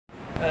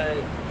uh,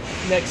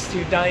 next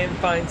to Dianne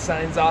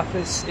Feinstein's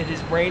office. It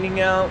is raining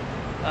out,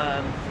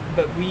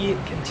 but we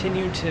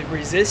continue to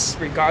resist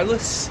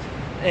regardless.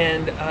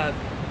 And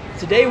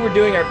today we're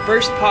doing our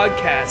first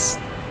podcast.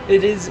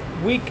 It is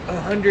week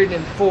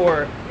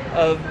 104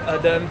 of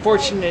the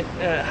unfortunate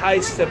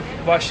heist of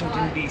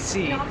Washington,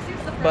 D.C.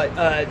 But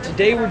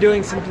today we're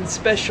doing something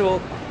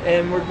special,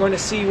 and we're going to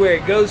see where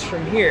it goes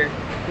from here.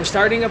 We're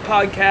starting a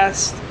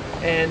podcast,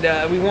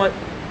 and we want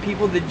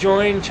people to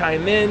join,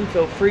 chime in.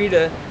 Feel free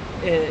to,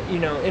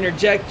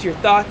 interject your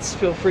thoughts.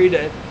 Feel free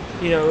to,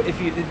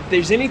 if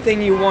there's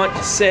anything you want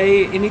to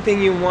say,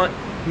 anything you want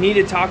me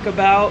to talk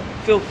about,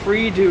 feel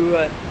free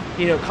to,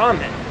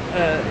 comment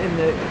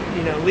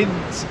leave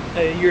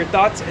your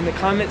thoughts in the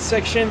comment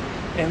section.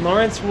 And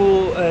Lawrence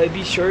will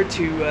be sure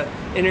to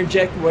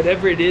interject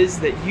whatever it is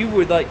that you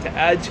would like to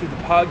add to the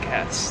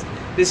podcast.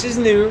 This is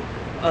new.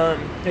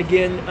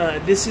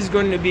 This is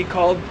going to be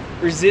called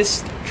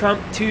Resist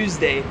Trump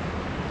Tuesday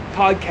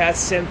Podcast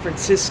San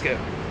Francisco.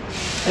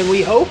 And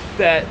we hope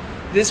that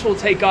this will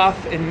take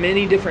off in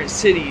many different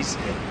cities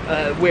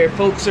where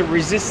folks are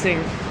resisting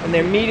and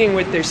they're meeting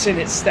with their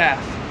Senate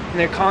staff and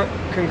their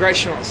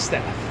congressional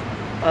staff.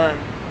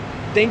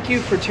 Thank you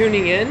for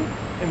tuning in,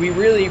 and we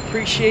really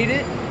appreciate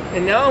it.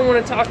 And now I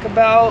want to talk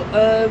about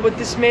what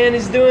this man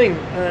is doing,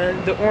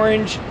 the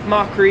orange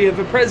mockery of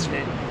a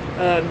president.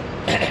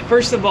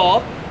 First of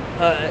all,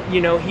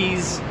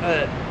 he's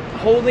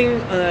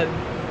holding,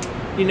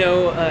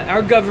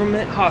 our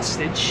government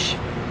hostage.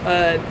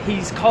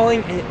 He's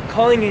calling it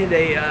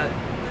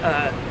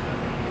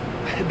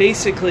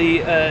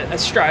a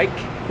strike,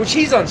 which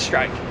he's on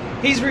strike.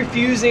 He's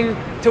refusing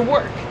to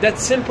work.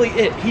 That's simply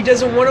it. He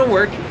doesn't want to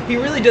work. He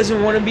really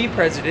doesn't want to be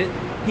president.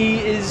 He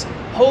is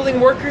holding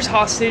workers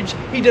hostage.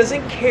 He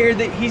doesn't care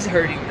that he's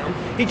hurting them.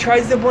 He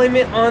tries to blame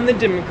it on the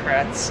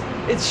Democrats.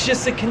 It's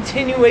just a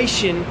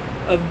continuation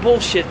of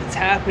bullshit that's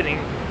happening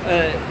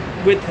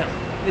with him.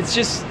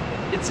 It's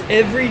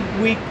every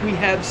week we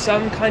have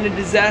some kind of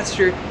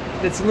disaster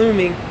that's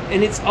looming,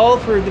 and it's all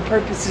for the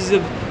purposes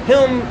of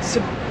him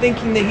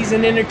thinking that he's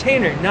an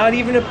entertainer, not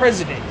even a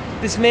president.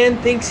 This man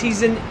thinks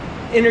he's an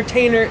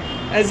entertainer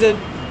as a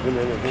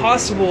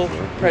possible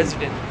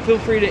president. Feel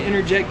free to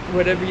interject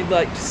whatever you'd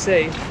like to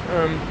say.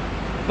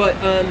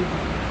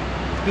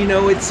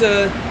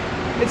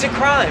 It's a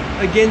crime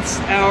against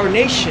our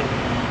nation.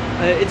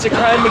 It's a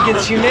crime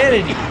against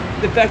humanity.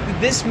 The fact that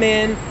this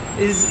man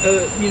is,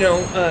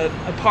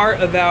 a part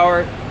of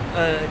our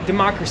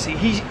democracy.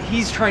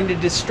 He's trying to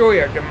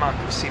destroy our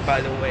democracy, by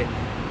the way.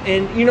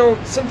 And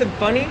something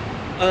funny.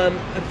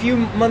 A few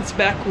months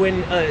back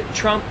when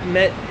Trump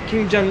met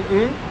Kim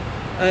Jong-un,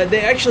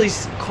 they actually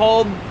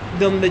called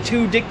them the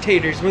two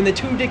dictators. When the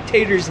two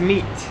dictators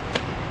meet,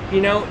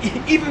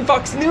 even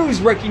Fox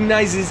News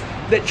recognizes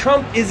that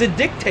Trump is a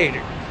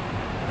dictator.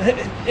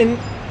 And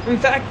in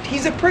fact,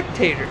 he's a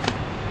pricktator.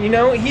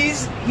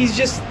 He's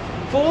just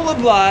full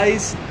of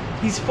lies.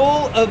 He's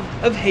full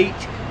of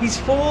hate. He's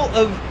full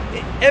of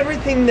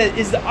everything that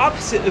is the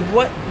opposite of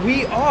what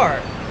we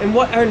are and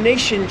what our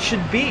nation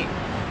should be.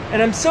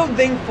 And I'm so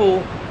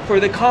thankful for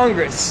the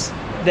Congress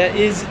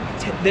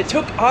that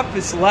took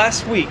office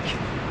last week.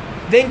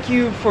 Thank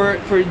you for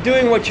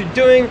doing what you're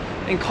doing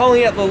and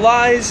calling out the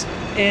lies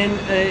and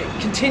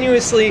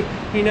continuously,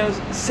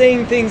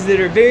 saying things that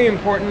are very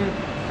important.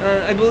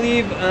 I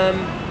believe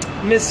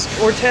Miss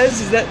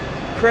Ortiz, is that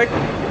correct?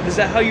 Is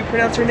that how you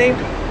pronounce her name?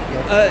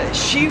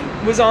 She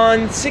was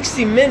on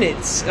 60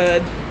 Minutes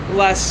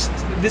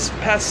this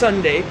past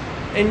Sunday,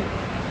 and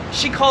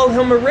she called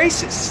him a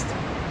racist.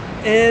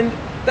 And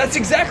that's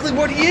exactly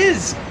what he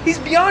is. He's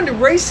beyond a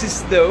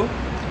racist, though.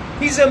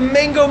 He's a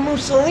Mango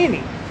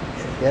Mussolini.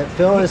 Yeah,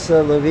 Phyllis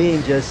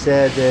Levine just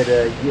said that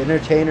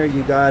entertainer,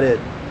 you got it.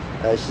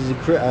 She's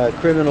a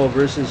criminal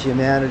versus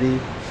humanity.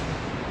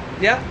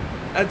 Yeah,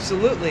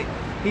 absolutely.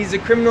 He's a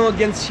criminal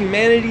against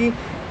humanity.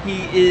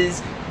 He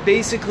is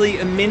basically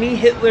a mini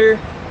Hitler.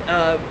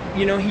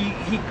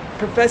 He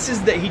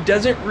professes that he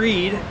doesn't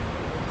read,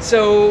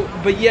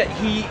 but yet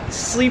he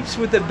sleeps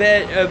with a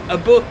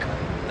book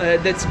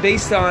that's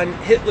based on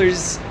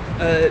Hitler's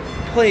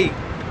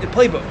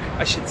playbook,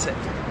 I should say.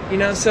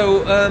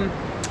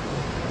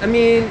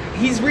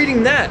 He's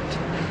reading that,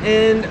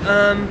 and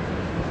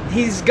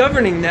he's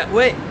governing that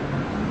way.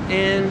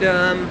 And,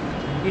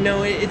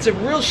 it's a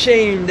real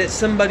shame that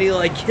somebody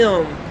like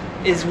him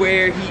is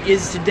where he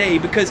is today,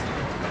 because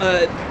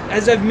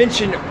as I've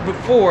mentioned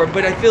before,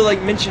 but I feel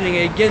like mentioning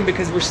it again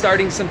because we're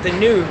starting something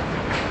new,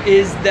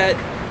 is that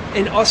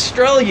in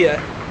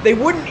Australia, they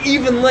wouldn't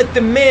even let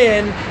the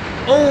man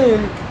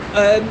own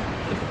a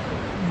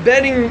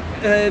betting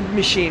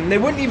machine. They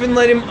wouldn't even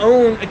let him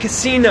own a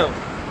casino.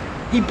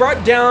 He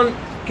brought down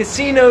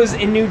casinos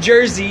in New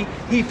Jersey.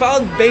 He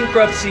filed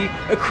bankruptcy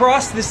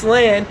across this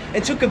land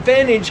and took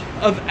advantage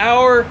of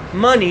our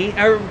money,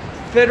 our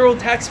federal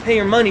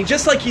taxpayer money,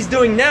 just like he's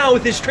doing now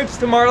with his trips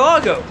to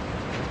Mar-a-Lago.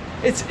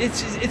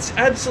 It's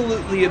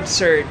absolutely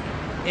absurd.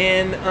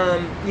 And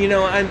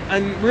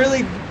I'm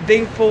really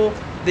thankful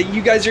that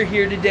you guys are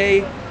here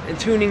today and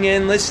tuning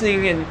in,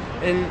 listening, and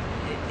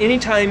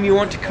anytime you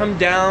want to come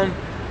down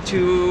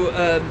to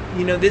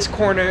this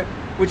corner,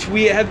 which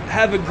we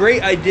have a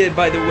great idea,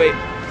 by the way.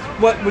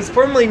 What was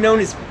formerly known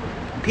as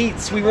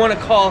Pete's, we want to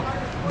call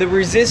the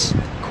Resist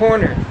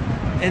Corner,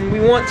 and we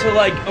want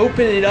to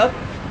open it up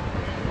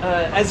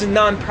as a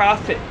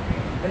nonprofit,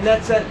 and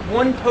that's at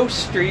 1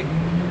 Post Street,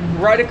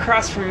 right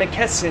across from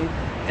McKesson.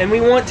 And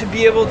we want to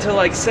be able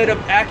to set up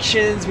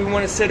actions. We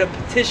want to set up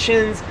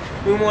petitions.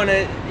 We want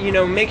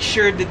to make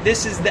sure that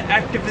this is the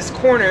activist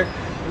corner,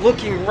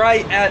 looking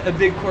right at a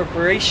big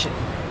corporation.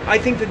 I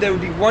think that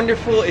would be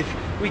wonderful if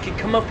we could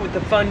come up with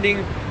the funding,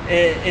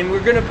 and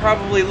we're going to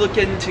probably look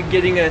into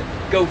getting a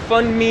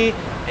GoFundMe,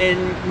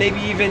 and maybe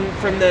even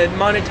from the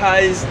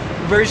monetized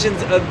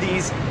versions of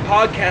these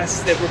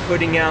podcasts that we're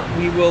putting out,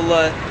 we will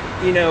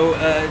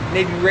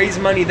maybe raise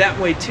money that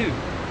way too.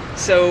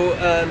 So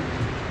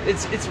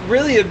it's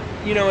really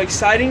a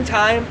exciting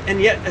time,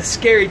 and yet a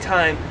scary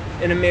time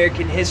in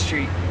American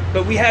history.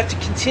 But we have to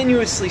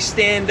continuously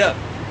stand up.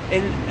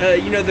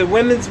 And the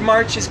Women's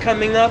March is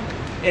coming up,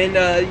 and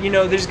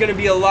there's going to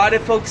be a lot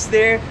of folks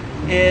there,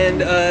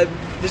 and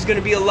there's going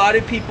to be a lot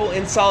of people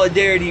in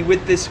solidarity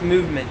with this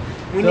movement.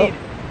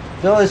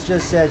 Phyllis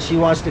just said she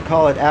wants to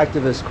call it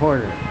Activist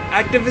Corner.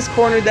 Activist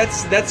Corner,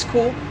 that's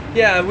cool.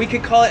 Yeah, we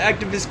could call it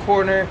Activist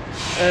Corner,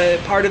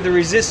 part of the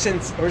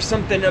resistance or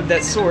something of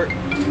that sort.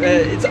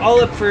 It's all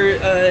up for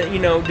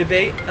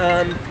debate,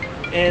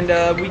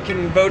 and we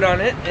can vote on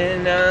it,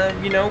 and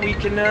we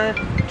can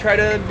try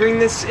to bring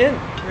this in,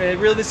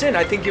 reel this in.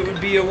 I think it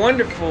would be a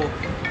wonderful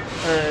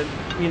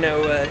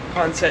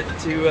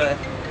concept to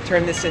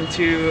turn this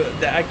into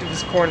the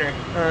Activist Corner.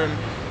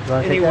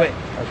 Anyway.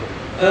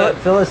 Okay.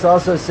 Phyllis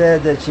also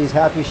said that she's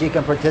happy she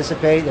can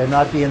participate and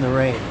not be in the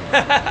rain.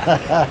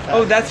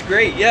 Oh, that's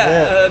great.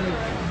 Yeah.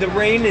 The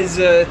rain is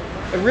a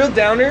real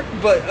downer,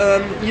 but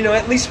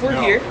at least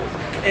we're here,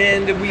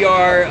 and we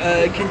are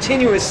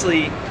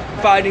continuously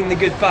fighting the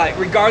good fight,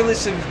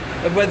 regardless of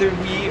whether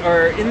we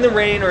are in the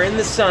rain or in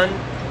the sun.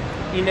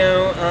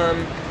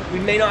 We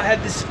may not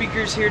have the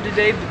speakers here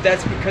today, but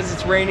that's because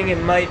it's raining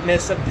and might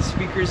mess up the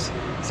speakers,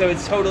 so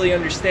it's totally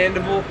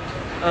understandable.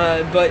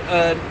 But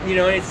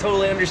it's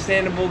totally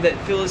understandable that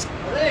Phyllis,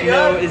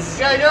 is.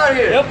 You guys doing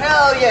here? Yep.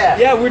 Hell yeah!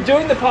 Yeah, we're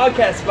doing the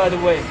podcast, by the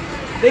way.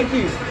 Thank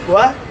you.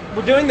 What?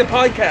 We're doing the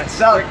podcast.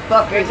 About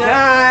fucking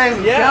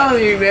time. Yeah. I'm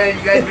telling you, man.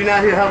 You guys been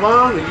out here how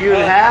long? A year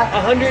and a half?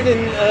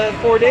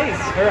 104 days,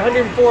 or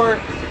 104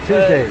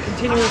 Tuesdays.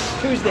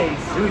 Continuous Tuesdays.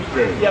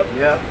 Tuesday. Yep.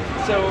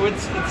 So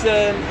it's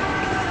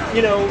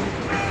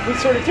we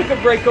sort of took a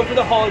break over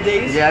the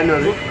holidays. Yeah, I know.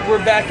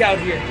 We're back out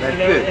here, That's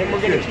good. and we're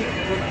gonna keep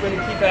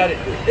at it.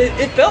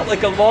 It felt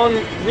like a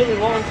really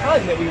long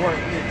time that we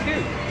weren't here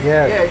too.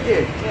 Yeah. Yeah, it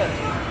did.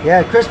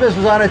 Yeah, Christmas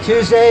was on a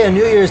Tuesday and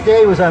New Year's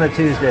Day was on a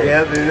Tuesday.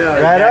 Yeah, but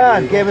no. Right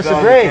on. Gave us a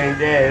break.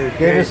 Gave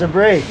Gave us a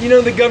break.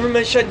 The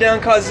government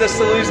shutdown caused us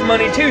to lose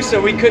money too, so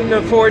we couldn't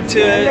afford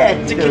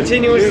to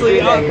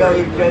continuously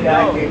operate.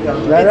 No.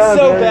 Right It's on,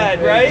 so brother.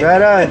 bad, right?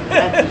 Right on.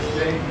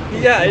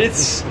 Yeah,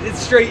 it's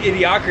straight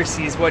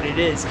idiocracy is what it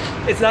is.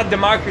 It's not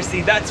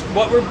democracy. That's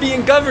what we're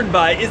being governed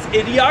by, is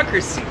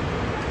idiocracy.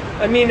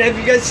 I mean, have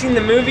you guys seen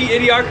the movie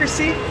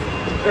Idiocracy?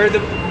 Or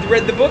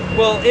read the book?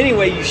 Well,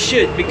 anyway, you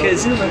should,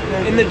 because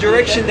in the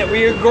direction that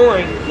we are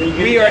going,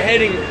 we are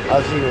heading.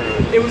 I'll see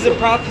you. It was a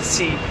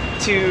prophecy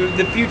to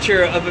the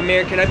future of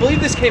America. And I believe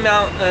this came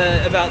out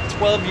about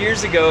 12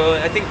 years ago,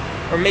 I think,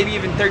 or maybe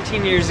even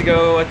 13 years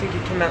ago. I think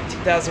it came out in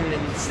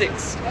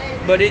 2006.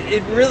 But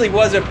it really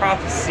was a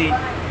prophecy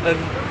of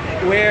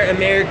where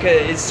America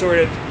is sort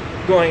of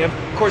going. Of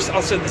course,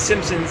 also The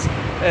Simpsons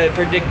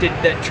predicted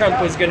that Trump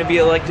was going to be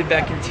elected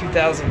back in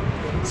 2000.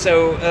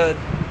 So,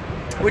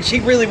 which he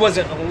really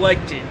wasn't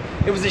elected.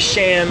 It was a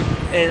sham,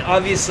 and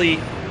obviously,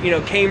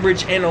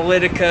 Cambridge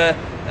Analytica,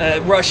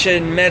 Russia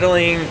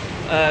meddling,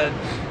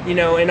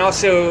 and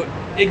also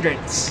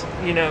ignorance.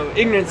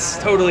 Ignorance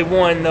totally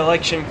won the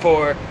election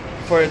for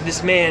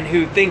this man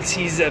who thinks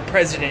he's a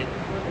president.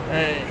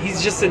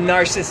 He's just a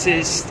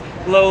narcissist,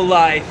 low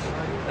life,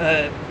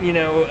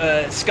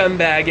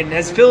 scumbag. And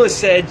as Phyllis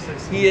said,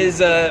 he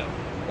is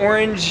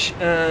orange.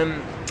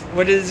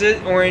 What is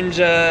it? Orange.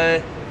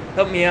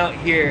 Help me out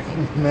here.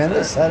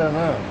 Menace? I don't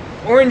know.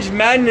 Orange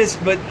madness,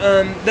 but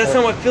that's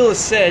not what Phyllis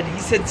said. He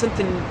said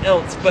something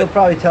else. But She'll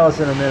probably tell us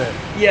in a minute.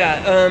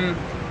 yeah.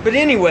 But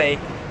anyway,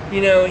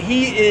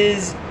 he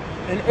is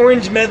an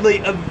orange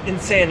medley of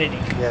insanity.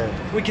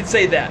 Yeah. We can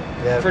say that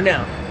for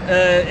now.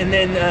 And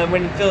then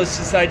when Phyllis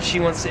decides she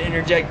wants to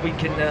interject, we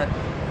can,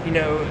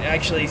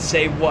 actually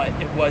say what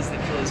it was that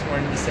Phyllis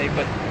wanted to say.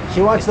 But She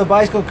wants the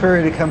bicycle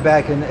courier to come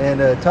back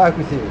and talk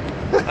with you.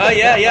 oh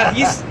yeah,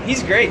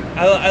 he's great.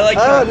 I like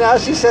Oh, him. now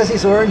she says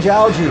he's orange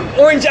algae.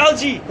 Orange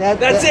algae.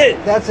 That's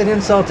it. That's an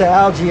insult to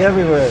algae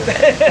everywhere.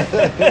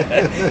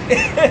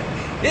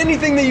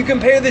 Anything that you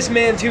compare this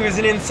man to is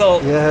an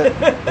insult.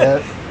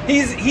 Yeah.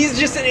 He's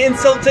just an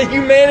insult to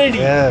humanity.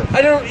 Yeah.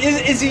 I don't.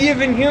 Is he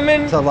even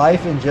human? To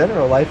life in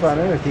general, life on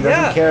Earth. He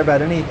doesn't care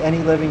about any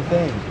living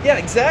thing. Yeah,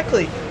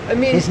 exactly. I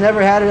mean, He's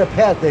never had a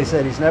pet. They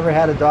said he's never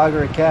had a dog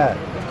or a cat.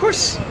 of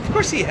course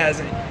he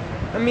hasn't.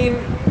 I mean,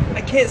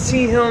 I can't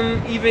see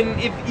him even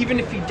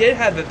if he did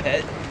have a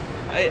pet.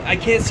 I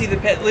can't see the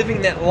pet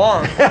living that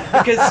long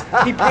because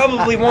he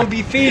probably won't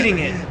be feeding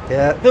it.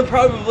 Yeah. He'll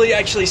probably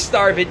actually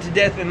starve it to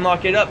death and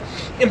lock it up.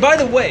 And by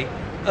the way,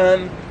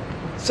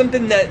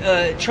 something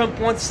that Trump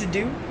wants to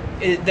do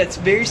that's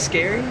very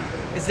scary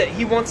is that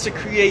he wants to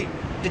create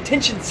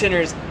detention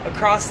centers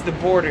across the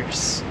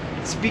borders.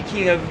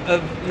 Speaking of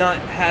not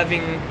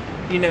having,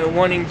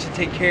 wanting to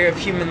take care of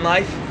human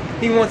life,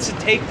 he wants to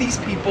take these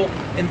people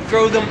and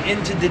throw them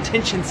into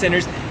detention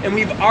centers, and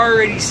we've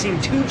already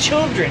seen 2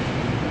 children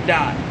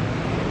die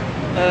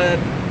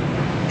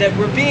that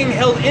were being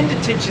held in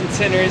detention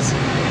centers,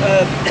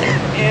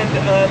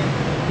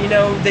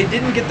 and they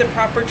didn't get the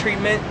proper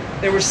treatment.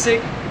 They were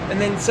sick, and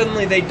then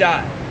suddenly they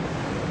died.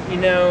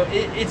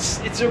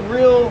 It's a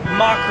real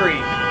mockery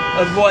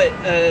of what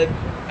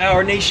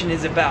our nation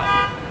is about.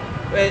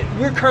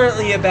 We're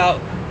currently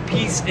about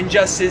peace and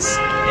justice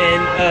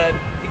and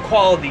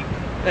equality.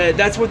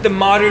 That's what the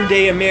modern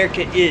day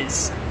America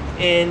is.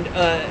 And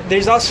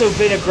there's also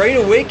been a great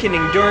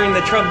awakening during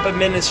the Trump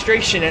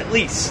administration, at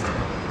least.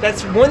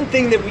 That's one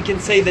thing that we can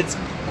say that's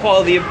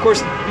quality. Of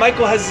course,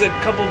 Michael has a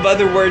couple of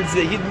other words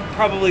that he'd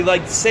probably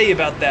like to say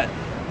about that.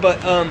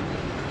 But,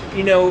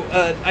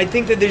 I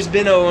think that there's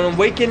been an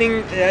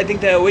awakening. I think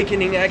that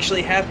awakening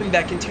actually happened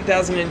back in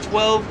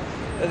 2012.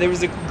 There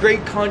was a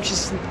great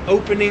conscious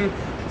opening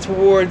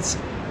towards,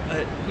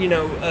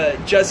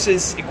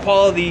 justice,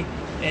 equality,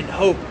 and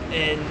hope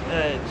and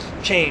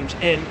change.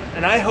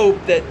 And I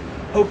hope that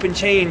hope and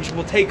change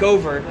will take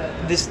over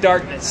this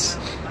darkness.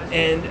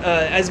 And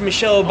as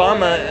Michelle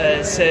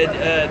Obama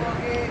said,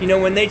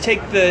 when they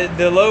take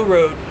the low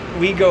road,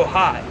 we go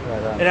high.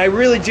 Right. And I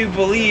really do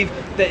believe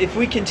that if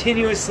we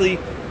continuously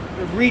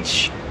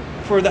reach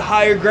for the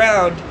higher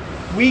ground,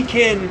 we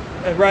can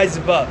rise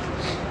above.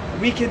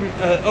 We can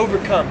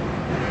overcome.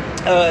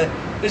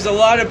 There's a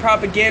lot of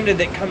propaganda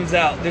that comes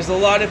out. There's a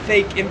lot of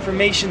fake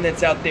information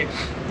that's out there.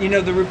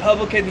 The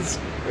Republicans,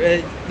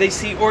 they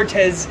see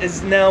Ortiz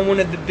as now one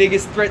of the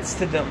biggest threats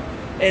to them.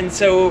 And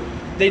so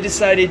they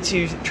decided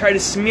to try to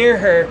smear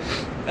her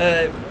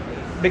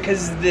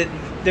because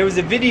there was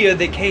a video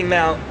that came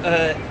out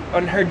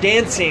on her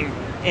dancing.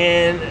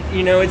 And,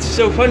 it's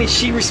so funny.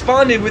 She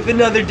responded with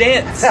another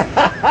dance.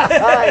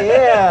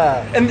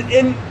 Yeah.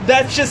 And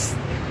that's just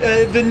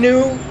the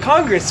new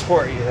Congress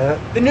for you. Yeah.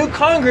 The new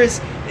Congress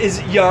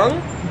is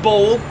young,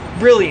 bold,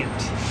 brilliant.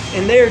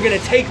 And they are going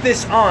to take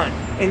this on.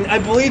 And I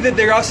believe that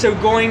they're also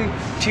going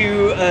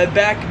to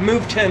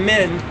move to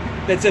amend.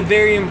 That's a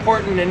very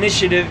important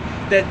initiative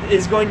that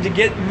is going to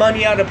get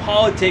money out of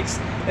politics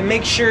and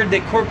make sure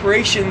that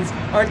corporations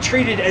aren't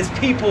treated as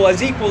people,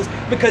 as equals,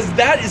 because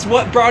that is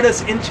what brought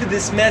us into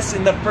this mess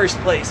in the first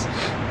place.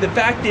 The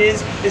fact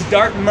is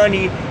dark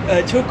money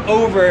took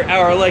over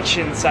our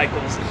election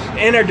cycles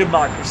and our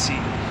democracy.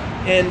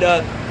 And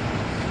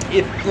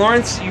if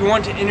Lawrence, you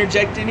want to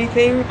interject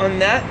anything on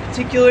that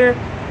particular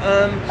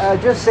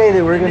just say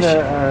that we're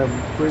gonna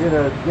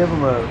give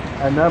them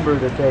a number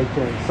that they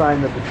can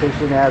sign the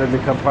petition at and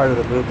become part of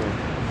the movement.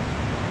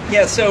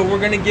 Yeah, so we're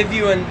going to give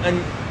you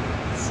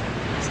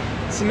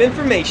some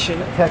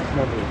information.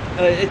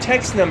 A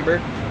text number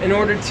in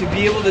order to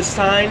be able to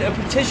sign a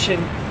petition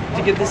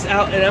to get this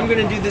out. And I'm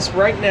going to do this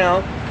right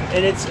now.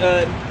 And it's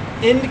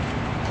End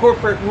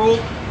Corporate Rule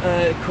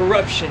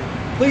Corruption.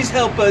 Please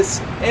help us,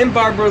 and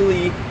Barbara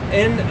Lee,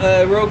 and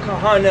Ro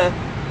Kahana,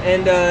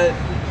 and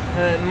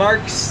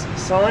Mark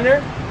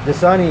Sonner?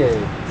 Desanier.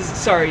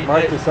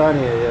 Mark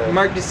Desanier, yeah.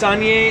 Mark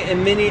Desanier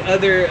and many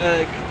other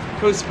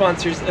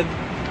co-sponsors of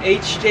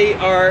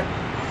HJR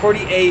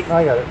 48.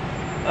 I got it.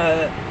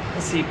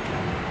 Let's see.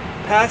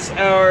 Pass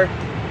our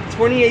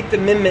 28th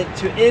Amendment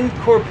to end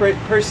corporate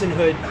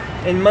personhood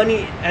and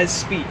money as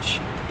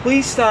speech.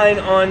 Please sign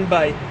on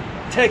by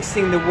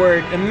texting the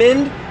word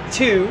amend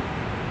to,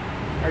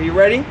 are you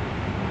ready?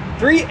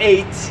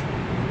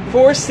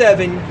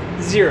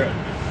 38470.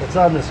 It's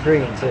on the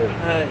screen too.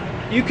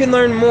 You can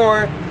learn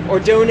more or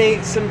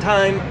donate some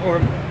time or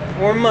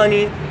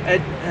money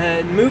at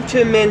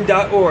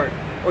movetoamend.org.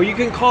 Or you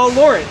can call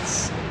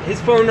Lawrence. His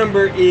phone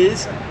number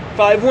is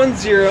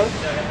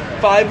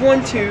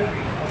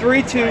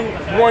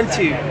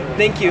 510-512-3212.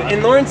 Thank you.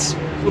 And Lawrence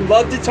would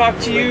love to talk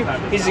to you.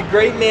 He's a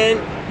great man.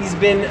 He's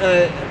been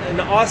an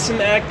awesome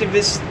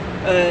activist,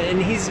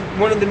 and he's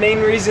one of the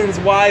main reasons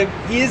why,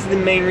 he is the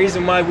main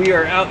reason why we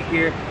are out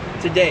here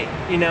today,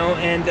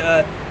 and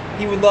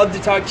he would love to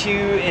talk to you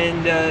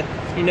and,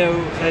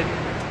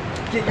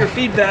 get your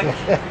feedback.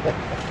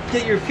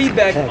 Get your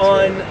feedback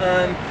on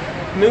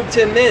Move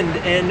to Amend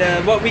and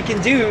what we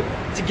can do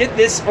to get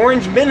this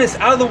orange menace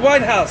out of the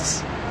White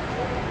House.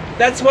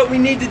 That's what we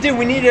need to do.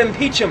 We need to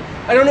impeach him.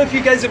 I don't know if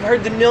you guys have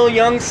heard the Neil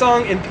Young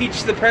song,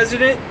 Impeach the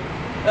President.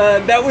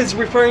 That was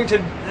referring to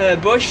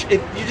Bush.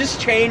 If you just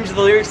change the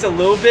lyrics a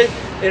little bit,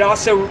 it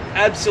also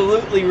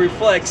absolutely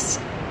reflects,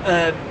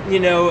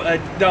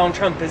 Donald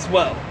Trump as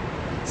well.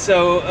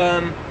 So,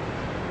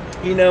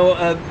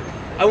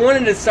 I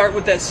wanted to start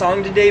with that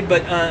song today,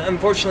 but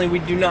unfortunately we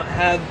do not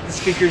have the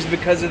speakers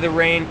because of the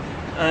rain.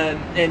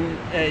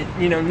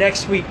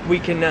 Next week we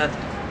can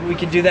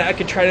do that. I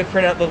could try to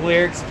print out the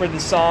lyrics for the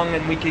song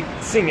and we could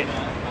sing it.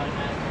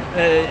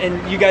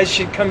 And you guys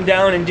should come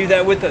down and do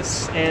that with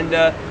us. And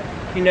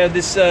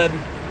this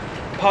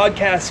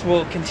podcast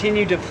will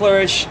continue to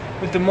flourish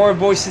with the more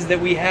voices that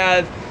we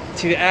have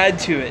to add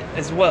to it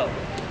as well.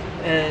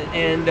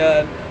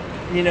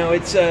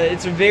 It's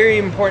a very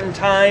important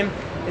time.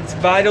 It's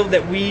vital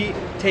that we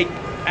take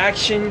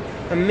action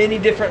on many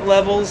different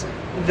levels.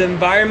 The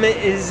environment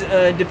is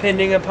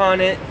depending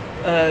upon it.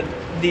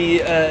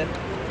 The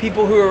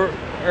people who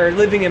are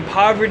living in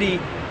poverty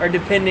are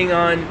depending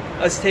on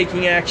us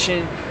taking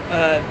action.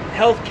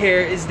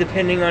 Healthcare is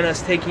depending on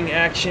us taking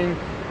action.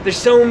 There's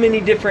so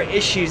many different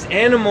issues.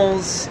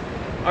 Animals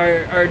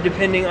are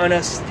depending on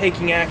us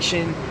taking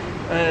action.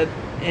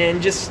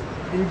 And just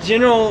in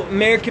general,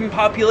 American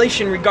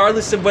population,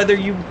 regardless of whether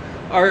you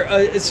are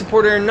a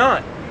supporter or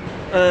not.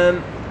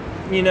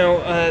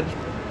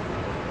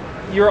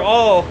 You're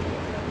all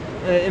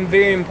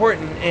very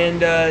important.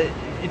 And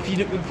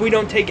if we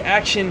don't take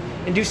action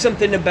and do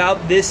something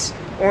about this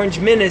Orange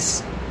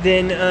Menace,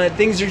 then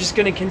things are just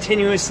going to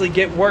continuously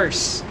get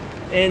worse.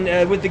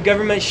 And with the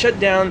government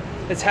shutdown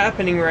that's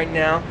happening right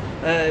now,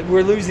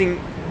 we're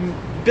losing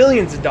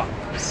billions of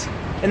dollars.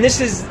 And this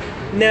is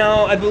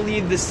now, I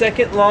believe, the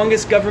second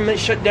longest government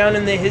shutdown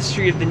in the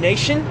history of the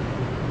nation.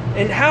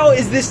 And how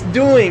is this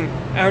doing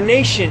our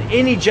nation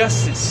any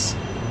justice?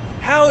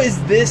 How is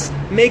this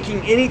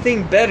making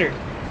anything better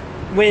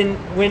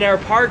when our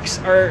parks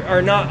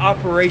are not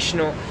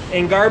operational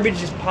and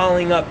garbage is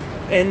piling up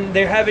and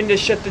they're having to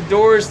shut the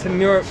doors to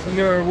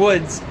Muir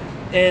Woods?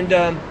 And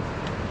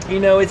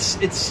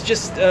it's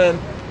just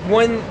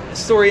one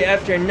story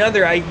after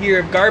another I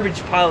hear of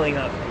garbage piling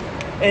up.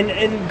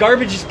 And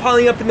garbage is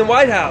piling up in the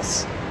White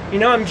House.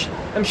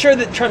 I'm sure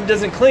that Trump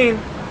doesn't clean,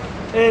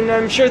 and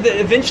I'm sure that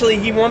eventually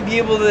he won't be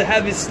able to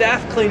have his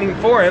staff cleaning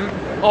for him.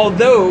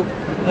 Although,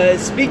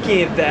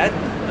 speaking of that,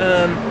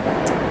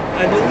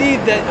 I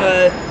believe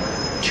that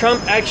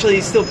Trump actually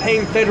is still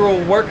paying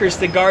federal workers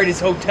to guard his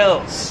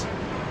hotels.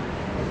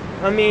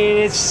 I mean,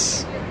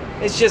 it's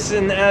just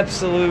an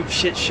absolute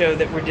shit show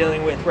that we're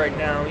dealing with right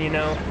now,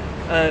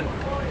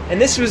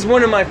 And this was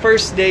one of my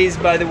first days,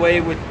 by the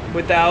way,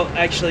 without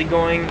actually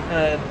going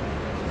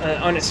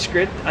on a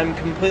script. I'm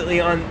completely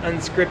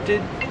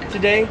unscripted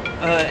today,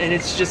 and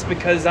it's just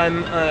because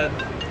I'm,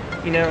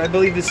 I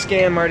believe the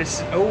scam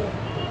artist.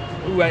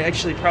 I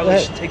actually probably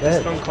should take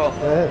this phone call.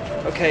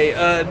 Okay,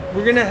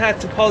 we're gonna have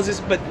to pause this,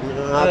 but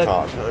I'll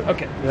talk.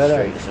 Okay.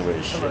 Straight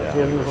somebody's shit out.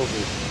 Let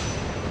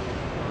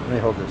me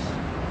hold this.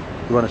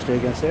 You want to stay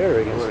against there or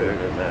against there?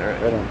 Doesn't matter.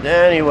 Right on.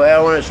 Anyway,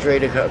 I want to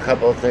straighten a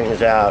couple of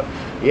things out.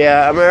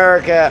 Yeah,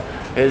 America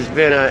has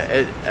been,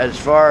 as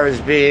far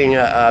as being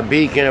a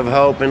beacon of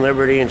hope and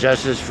liberty and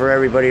justice for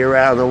everybody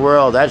around the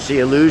world. That's the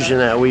illusion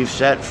that we've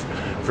set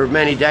for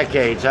many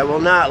decades. I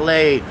will not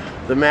lay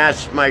the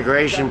mass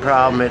migration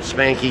problem at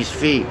Spanky's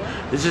feet.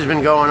 This has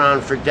been going on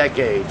for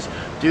decades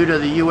due to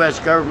the U.S.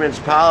 government's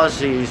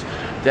policies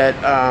that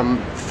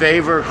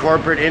favor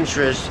corporate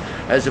interests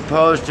as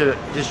opposed to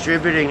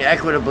distributing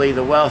equitably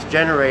the wealth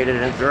generated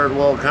in third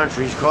world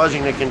countries,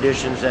 causing the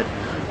conditions that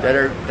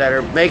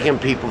are making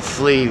people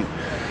flee.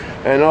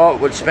 And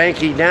what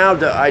Spanky now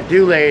I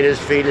do lay at his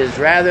feet is,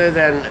 rather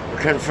than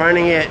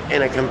confronting it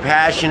in a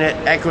compassionate,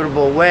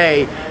 equitable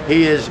way,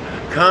 he is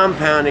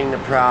compounding the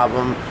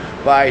problem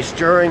by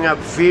stirring up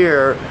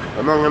fear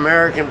among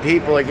American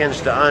people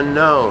against the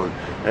unknown.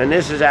 And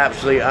this is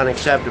absolutely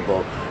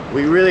unacceptable.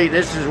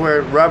 This is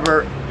where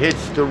rubber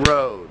hits the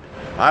road.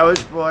 I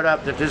was brought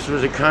up that this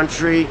was a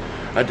country,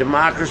 a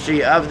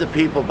democracy of the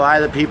people, by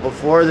the people,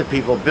 for the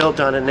people, built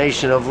on a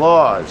nation of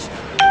laws.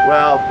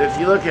 Well, if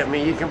you look at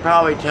me, you can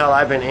probably tell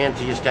I've been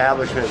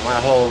anti-establishment my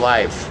whole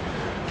life.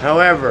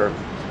 However,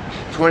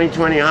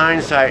 2020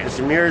 hindsight and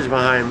some years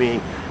behind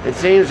me, it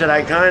seems that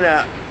I kind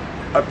of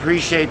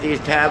appreciate the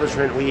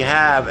establishment we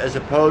have as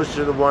opposed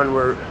to the one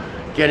we're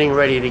getting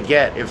ready to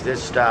get if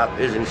this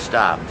isn't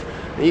stopped.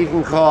 You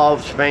can call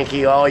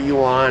Spanky all you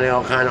want,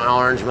 all kind of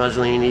orange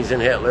Mussolinis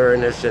and Hitler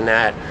and this and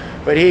that,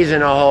 but he's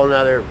in a whole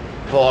nother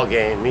ball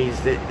game.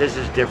 This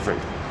is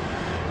different.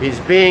 He's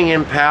being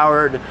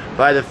empowered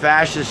by the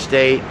fascist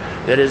state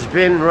that has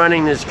been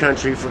running this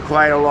country for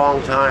quite a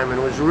long time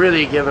and was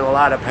really given a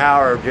lot of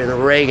power during the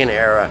Reagan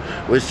era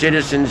with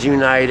Citizens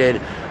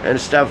United and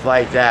stuff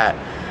like that.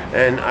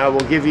 And I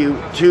will give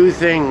you two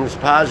things,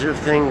 positive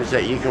things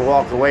that you can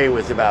walk away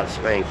with about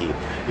Spanky.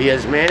 He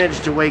has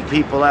managed to wake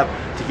people up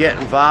to get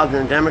involved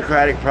in the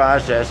democratic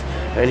process,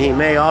 and he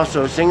may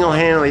also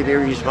single-handedly be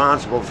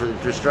responsible for the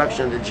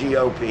destruction of the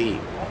GOP.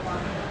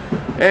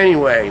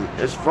 Anyway,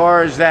 as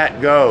far as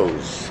that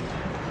goes,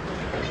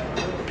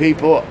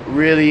 people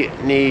really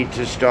need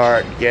to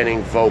start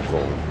getting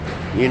vocal.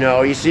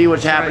 You see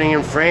what's happening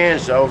in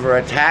France over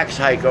a tax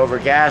hike over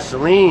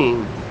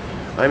gasoline.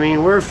 I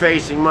mean, we're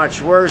facing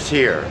much worse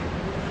here.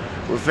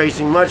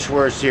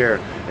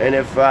 And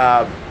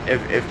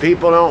if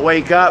people don't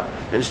wake up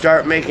and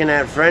start making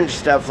that French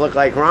stuff look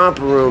like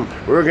romper room,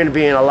 we're going to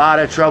be in a lot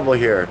of trouble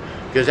here.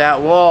 because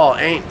that wall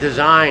ain't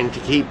designed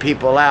to keep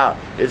people out.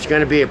 It's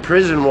going to be a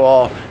prison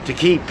wall to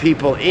keep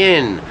people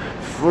in,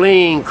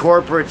 fleeing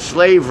corporate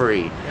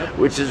slavery,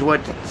 which is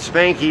what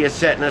Spanky is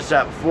setting us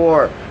up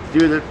for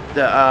through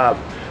the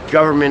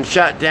government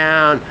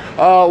shutdown.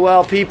 Oh,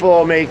 well,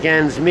 people make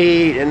ends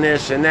meet and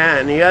this and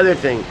that and the other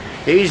thing.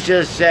 He's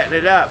just setting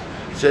it up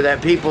so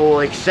that people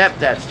will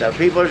accept that stuff.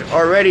 People are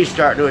already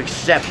starting to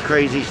accept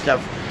crazy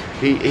stuff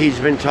he's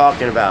been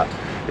talking about.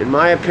 In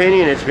my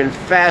opinion, it's been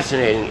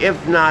fascinating,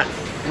 if not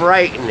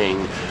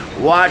frightening,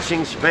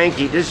 watching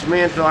Spanky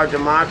dismantle our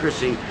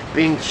democracy,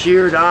 being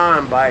cheered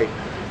on by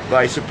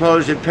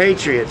supposed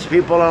patriots.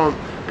 People don't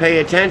pay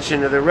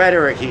attention to the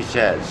rhetoric he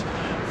says.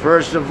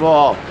 First of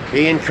all,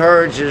 he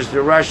encourages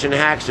the Russian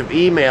hacks of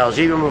emails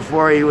even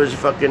before he was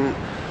fucking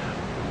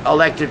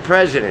elected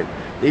president.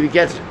 He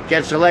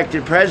gets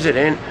elected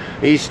president,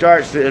 he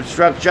starts to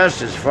obstruct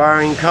justice,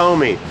 firing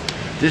Comey,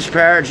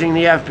 disparaging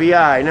the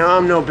FBI. Now,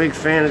 I'm no big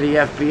fan of the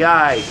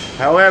FBI.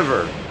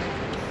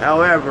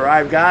 However,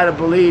 I've got to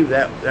believe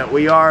that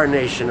we are a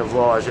nation of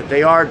laws, that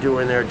they are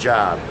doing their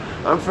job.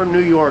 I'm from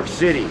New York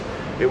City.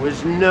 It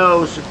was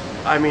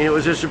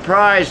a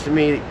surprise to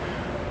me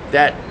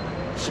that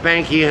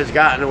Spanky has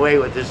gotten away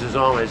with this as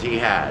long as he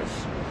has.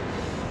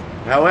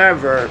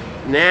 However,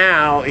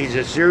 now he's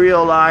a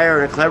serial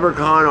liar and a clever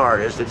con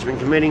artist that's been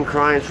committing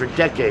crimes for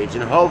decades,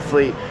 and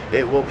hopefully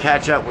it will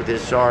catch up with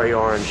his sorry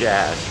orange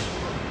ass.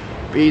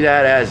 Be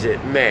that as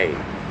it may.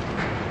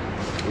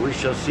 We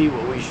shall see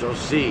what we shall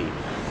see.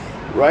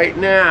 Right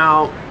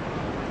now,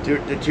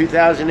 the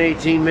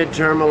 2018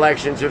 midterm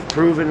elections have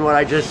proven what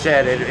I just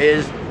said. It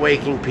is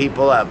waking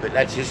people up. But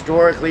that's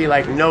historically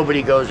like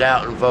nobody goes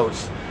out and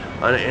votes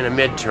in a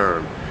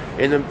midterm.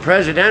 In the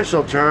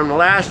presidential term, the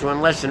last one,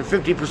 less than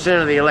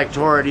 50% of the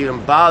electorate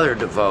even bothered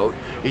to vote.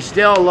 He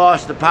still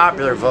lost the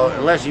popular vote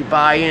unless you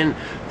buy in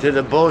to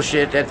the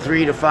bullshit that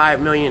 3 to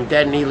 5 million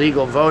dead and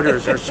illegal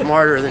voters are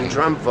smarter than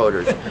Trump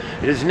voters.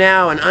 It is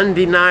now an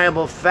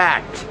undeniable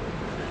fact.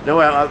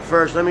 No,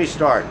 first, let me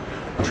start.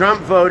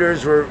 Trump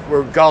voters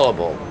were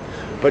gullible,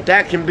 but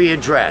that can be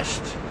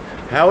addressed.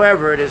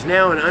 However, it is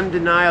now an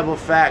undeniable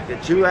fact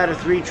that 2 out of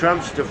 3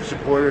 Trump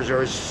supporters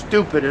are as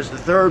stupid as the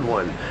third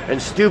one,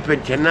 and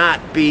stupid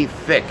cannot be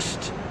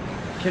fixed.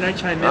 Can I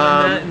chime in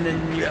on that, and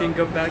then you can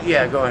go back?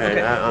 Yeah, go ahead.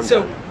 Okay.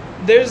 So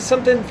there's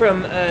something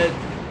from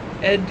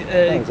Ed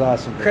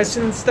awesome,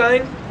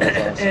 Kresenstein,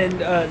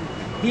 awesome. And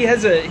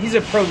he's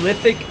a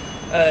prolific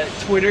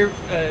Twitter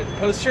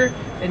poster,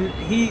 and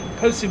he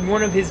posted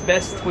one of his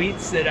best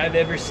tweets that I've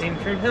ever seen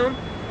from him.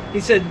 He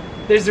said,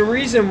 "There's a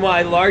reason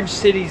why large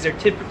cities are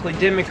typically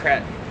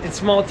Democrat and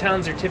small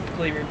towns are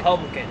typically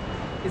Republican.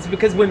 It's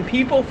because when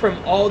people from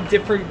all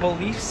different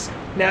beliefs,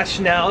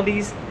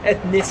 nationalities,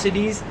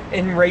 ethnicities,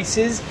 and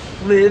races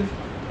live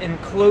in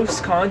close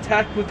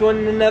contact with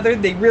one another,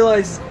 they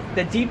realize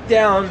that deep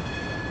down,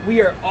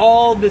 we are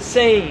all the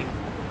same.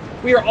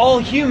 We are all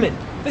human."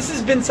 This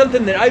has been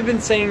something that I've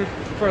been saying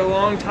for a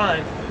long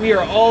time. We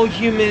are all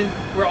human.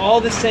 We're all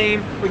the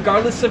same,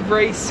 regardless of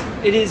race.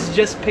 It is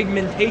just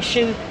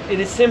pigmentation. It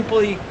is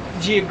simply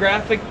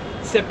geographic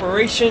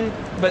separation.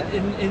 But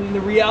in the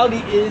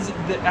reality is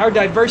that our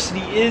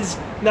diversity is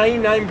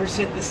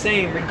 99% the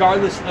same,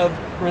 regardless of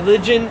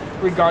religion,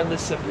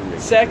 regardless of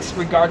sex,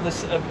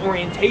 regardless of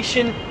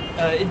orientation.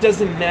 It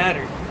doesn't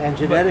matter. And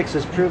genetics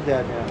has proved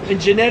that now. And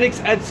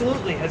genetics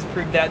absolutely has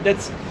proved that.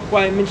 That's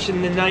why I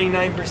mentioned the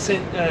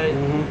 99%,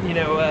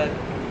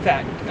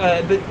 fact.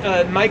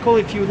 But Michael,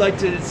 if you would like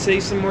to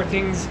say some more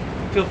things,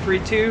 feel free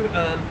to.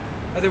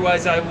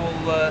 Otherwise, I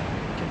will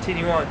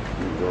continue on.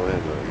 Go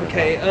ahead.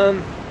 Okay.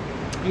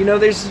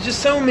 There's just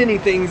so many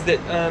things that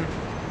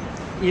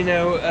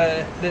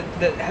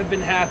that have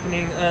been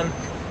happening.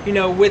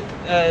 With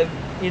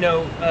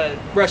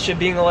Russia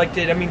being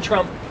elected. I mean,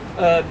 Trump.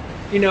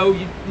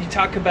 You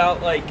talk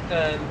about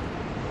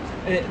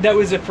that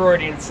was a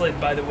Freudian slip,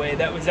 by the way.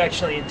 That was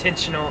actually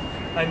intentional.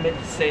 I meant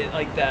to say it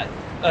like that.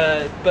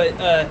 But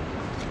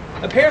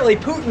apparently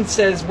Putin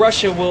says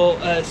Russia will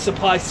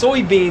supply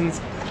soybeans,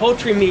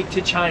 poultry meat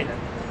to China.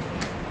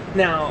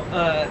 Now,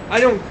 I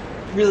don't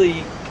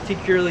really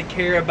particularly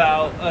care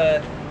about,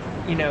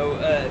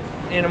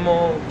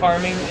 animal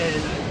farming, and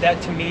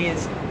that to me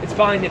it's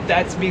fine if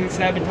that's being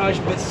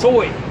sabotaged, but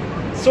soy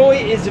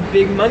is a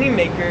big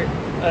moneymaker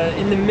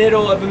in the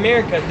middle of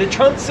America. The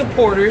Trump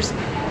supporters,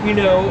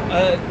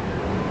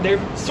 they're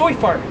soy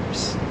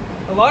farmers.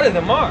 A lot of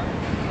them are,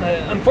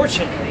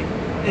 unfortunately.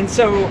 And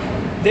so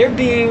they're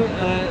being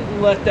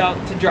left out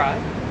to dry.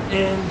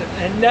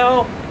 And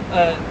now,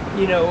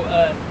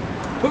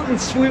 Putin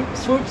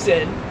swoops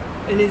in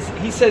and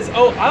he says,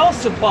 "Oh, I'll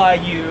supply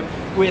you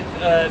with,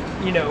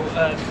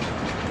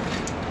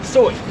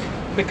 soy."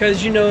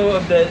 Because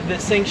of the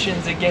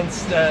sanctions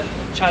against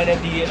China,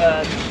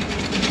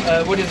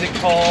 what is it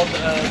called?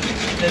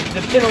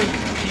 The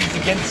penalties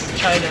against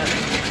China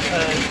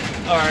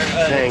are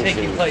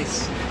taking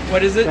place.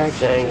 What is it?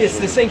 Sanctions. It's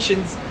the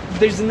sanctions.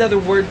 There's another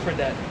word for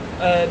that.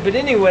 But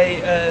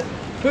anyway,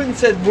 Putin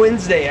said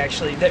Wednesday,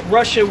 actually, that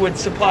Russia would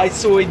supply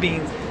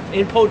soybeans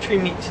in poultry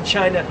meat to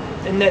China,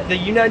 and that the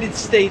United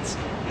States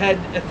had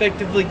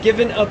effectively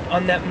given up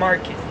on that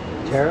market.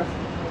 Tariff?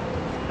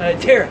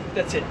 Tariff,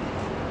 that's it.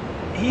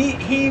 He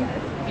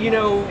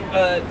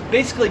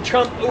basically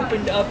Trump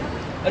opened up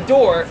a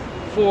door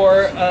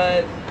for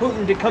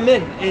Putin to come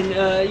in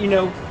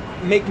and,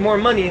 make more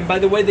money. And by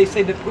the way, they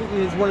say that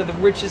Putin is one of the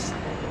richest,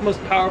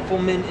 most powerful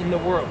men in the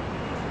world.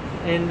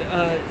 And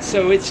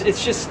so it's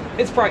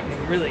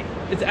frightening, really.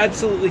 It's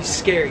absolutely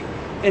scary.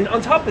 And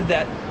on top of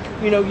that,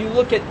 you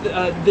look at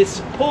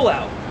this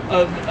pullout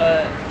of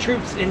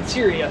troops in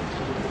Syria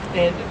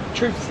and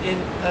troops in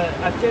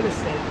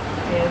Afghanistan.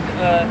 And,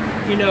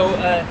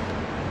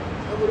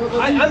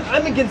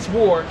 I'm against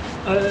war.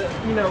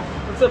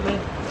 What's up, man?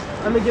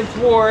 I'm against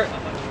war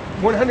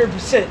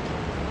 100%.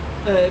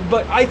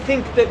 But I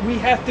think that we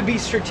have to be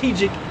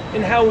strategic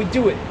in how we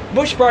do it.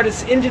 Bush brought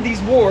us into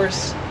these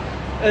wars,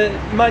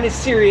 minus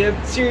Syria.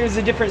 Syria is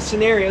a different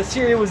scenario.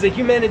 Syria was a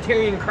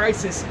humanitarian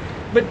crisis.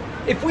 But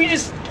if we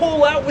just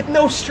pull out with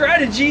no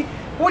strategy,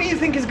 what do you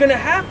think is going to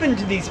happen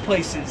to these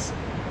places?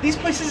 These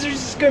places are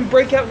just going to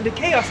break out into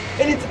chaos,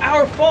 and it's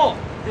our fault,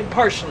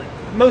 partially,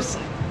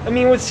 mostly. I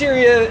mean, with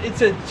Syria,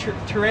 it's a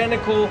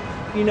tyrannical,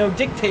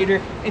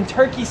 dictator, and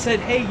Turkey said,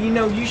 hey,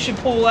 you should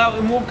pull out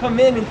and we'll come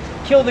in and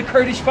kill the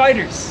Kurdish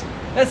fighters.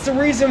 That's the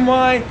reason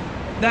why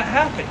that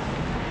happened.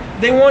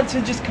 They want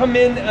to just come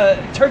in,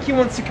 Turkey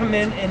wants to come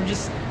in and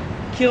just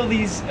kill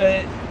these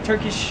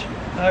Kurdish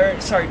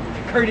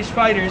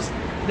fighters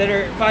that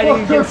are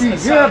fighting against Turkey.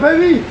 Assad. Yeah,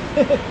 baby!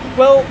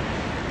 Well,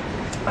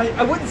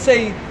 I wouldn't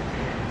say,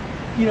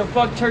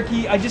 fuck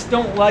Turkey. I just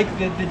don't like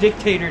the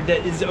dictator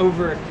that is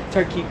over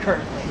Turkey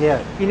currently.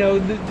 Yeah.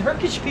 The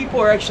Turkish people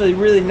are actually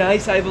really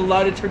nice. I have a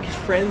lot of Turkish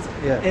friends.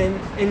 Yeah.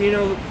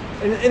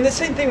 And the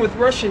same thing with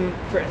Russian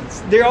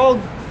friends. They're all,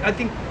 I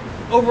think,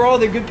 overall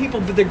they're good people,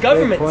 but their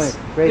governments,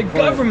 Great point.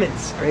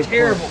 governments are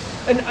terrible.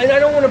 And I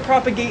don't want to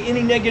propagate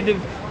any negative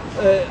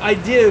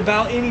idea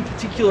about any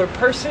particular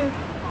person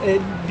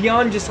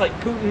beyond just like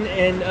Putin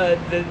and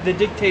the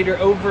dictator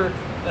over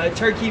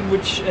Turkey,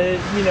 which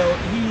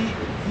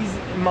he's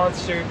a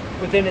monster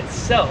within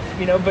itself,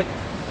 but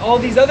all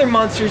these other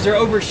monsters are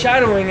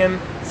overshadowing him,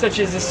 such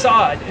as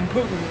Assad and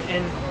Putin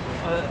and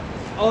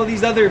all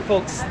these other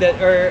folks that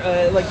are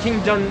like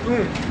Kim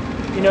Jong-un.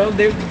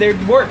 They're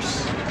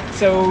worse.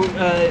 So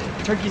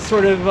Turkey's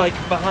sort of like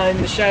behind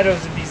the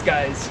shadows of these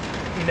guys.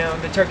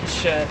 The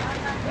Turkish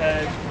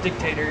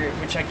dictator,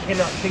 which I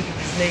cannot think of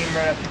his name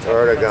right off the top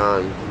of my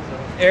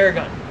head.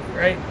 Erdogan,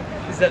 right?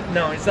 Is that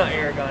no? It's not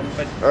Erdogan,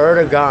 but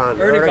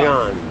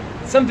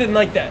Erdogan. Something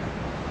like that.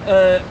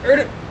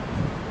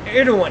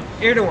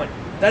 Erdogan.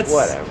 That's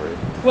whatever.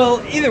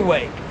 Well, either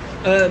way,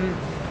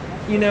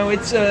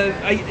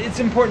 it's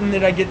important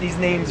that I get these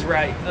names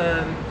right.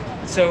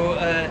 So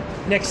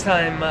next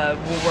time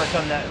we'll work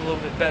on that a little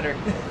bit better.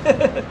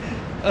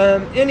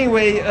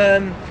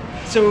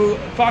 So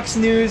Fox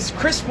News,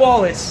 Chris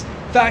Wallace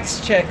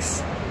fact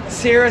checks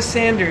Sarah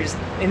Sanders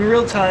in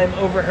real time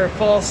over her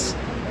false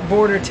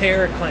border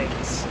terror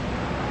claims.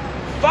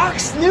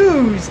 Fox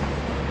News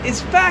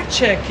is fact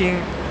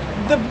checking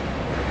the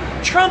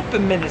Trump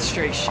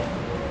administration.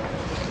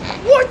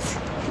 What?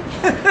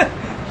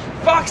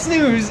 Fox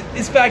News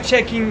is fact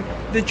checking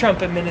the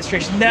Trump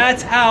administration.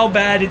 That's how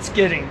bad it's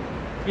getting.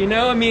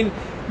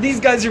 These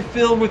guys are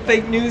filled with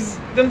fake news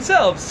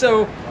themselves.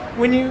 So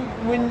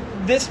when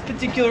this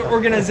particular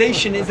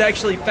organization is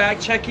actually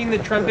fact checking the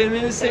Trump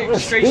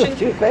administration,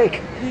 too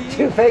fake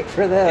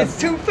for them. It's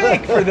too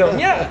fake for them.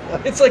 Yeah,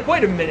 it's like,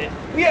 wait a minute,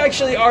 we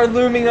actually are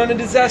looming on a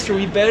disaster.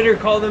 We better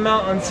call them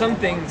out on some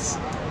things,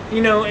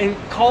 and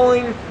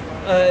calling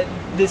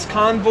this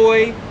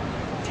convoy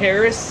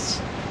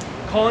terrorists,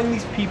 calling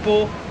these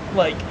people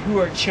like who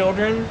are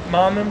children,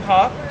 mom and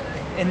pop,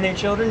 and their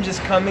children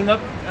just coming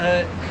up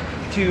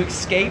to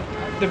escape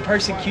the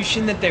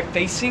persecution that they're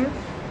facing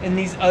in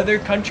these other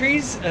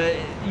countries,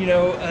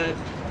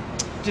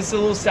 just a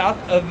little south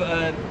of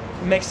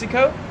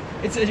Mexico.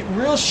 It's a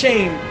real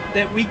shame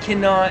that we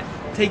cannot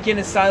take in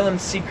asylum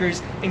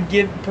seekers and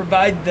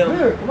provide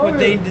them what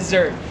they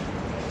deserve.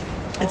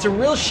 It's a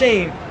real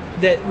shame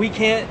that we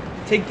can't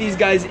take these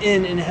guys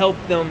in and help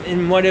them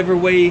in whatever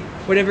way,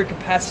 whatever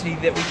capacity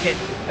that we can.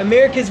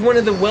 America is one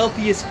of the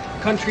wealthiest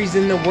countries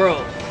in the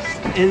world,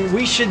 and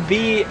we should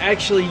be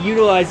actually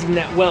utilizing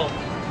that wealth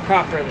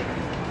properly.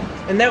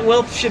 And that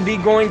wealth should be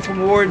going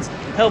towards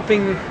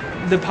helping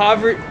the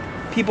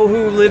people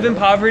who live in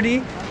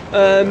poverty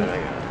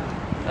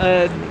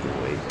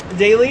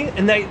daily,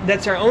 and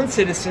that's our own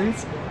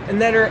citizens, and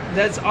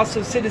that's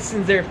also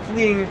citizens that are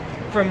fleeing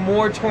from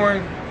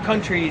war-torn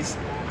countries,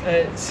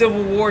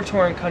 civil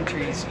war-torn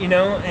countries,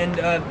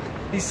 and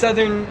these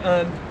southern,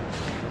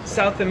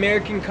 South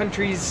American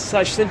countries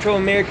 / Central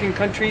American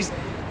countries.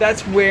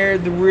 That's where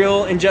the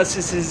real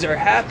injustices are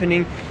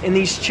happening, and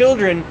these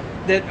children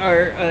that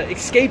are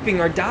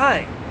escaping are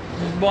dying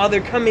while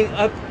they're coming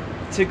up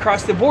to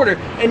cross the border.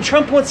 And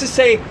Trump wants to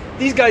say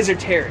these guys are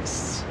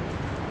terrorists.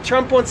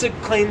 Trump wants to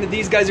claim that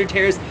these guys are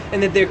terrorists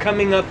and that they're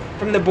coming up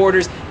from the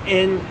borders.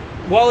 And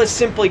Wallace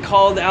simply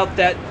called out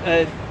that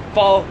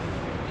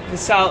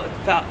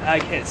I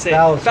can't say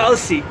Fallacy.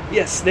 fallacy.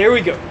 Yes, there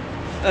we go.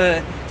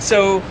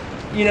 So,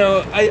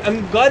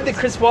 I'm glad that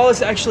Chris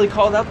Wallace actually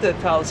called out that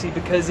fallacy,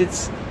 because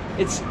it's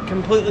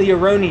completely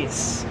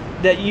erroneous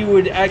that you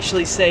would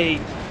actually say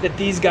that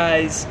these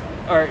guys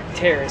are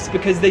terrorists,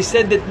 because they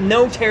said that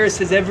no terrorist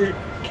has ever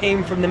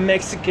came from the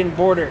Mexican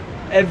border,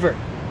 ever.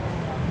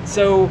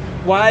 So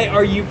why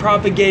are you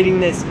propagating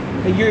this?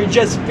 You're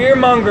just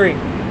fear-mongering.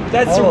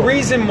 That's the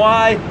reason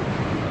why.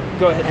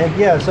 Go ahead.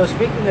 And so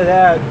speaking of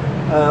that,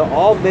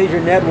 all major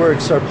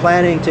networks are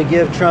planning to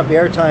give Trump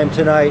airtime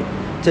tonight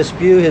to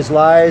spew his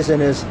lies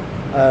and his,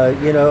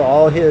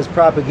 all his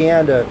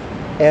propaganda.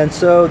 And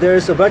so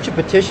there's a bunch of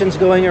petitions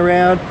going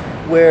around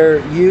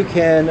where you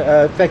can,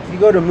 in fact, if you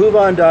go to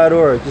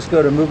MoveOn.org, just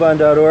go to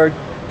MoveOn.org,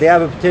 they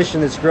have a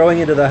petition that's growing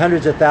into the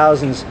hundreds of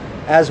thousands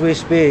as we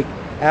speak,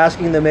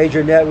 asking the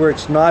major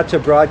networks not to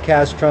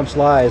broadcast Trump's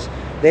lies.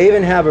 They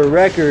even have a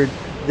record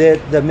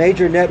that the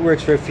major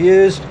networks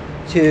refused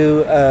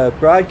to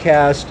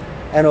broadcast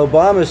an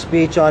Obama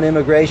speech on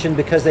immigration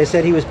because they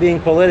said he was being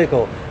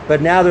political,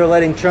 but now they're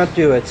letting Trump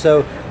do it.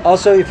 So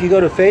also, if you go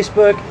to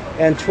Facebook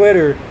and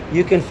Twitter,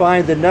 you can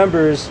find the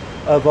numbers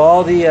of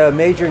all the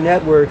major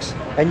networks,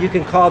 and you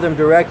can call them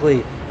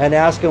directly and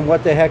ask them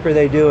what the heck are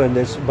they doing.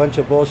 There's a bunch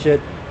of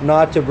bullshit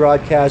not to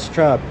broadcast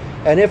Trump.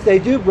 And if they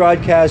do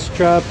broadcast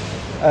Trump,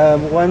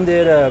 one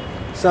that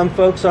some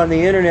folks on the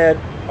internet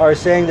are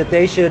saying that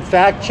they should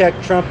fact check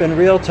Trump in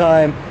real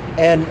time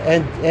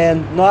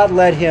and not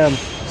let him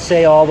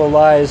say all the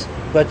lies,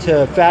 but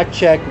to fact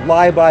check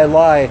lie by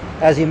lie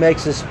as he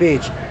makes his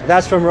speech.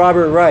 That's from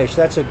Robert Reich.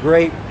 That's a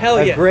great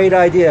great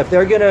idea. If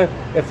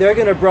they're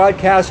gonna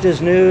broadcast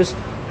his news,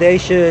 they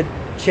should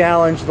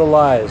challenge the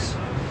lies.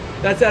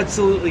 That's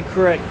absolutely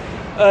correct.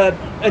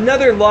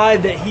 Another lie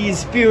that he's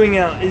spewing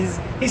out is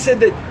he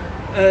said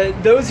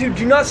that those who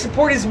do not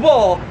support his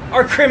wall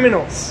are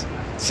criminals.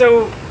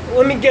 So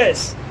let me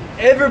guess,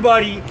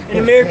 everybody in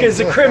America is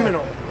a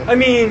criminal. I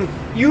mean,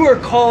 you are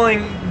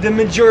calling the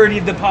majority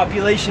of the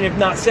population, if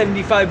not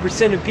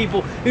 75% of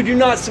people, who do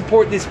not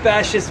support this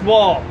fascist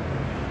wall.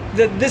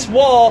 This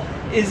wall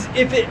is,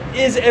 if it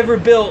is ever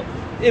built,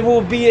 it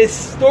will be a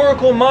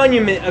historical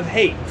monument of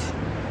hate.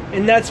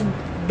 And that's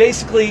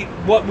basically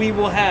what we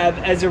will have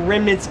as a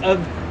remnant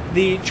of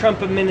the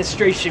Trump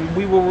administration.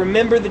 We will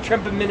remember the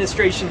Trump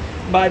administration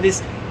by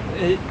this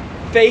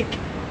fake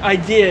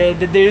idea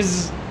that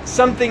there's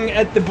something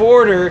at the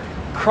border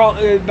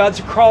about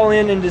to crawl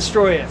in and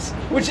destroy us,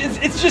 which is,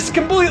 it's just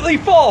completely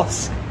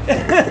false. All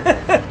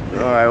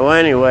right, well,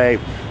 anyway,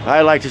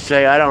 I like to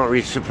say I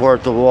don't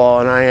support the wall,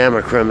 and I am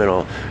a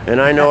criminal.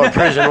 And I know a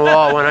prison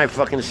wall when I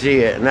fucking see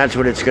it, and that's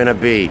what it's going to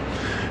be.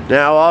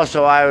 Now,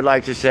 also, I would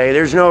like to say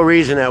there's no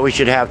reason that we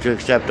should have to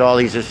accept all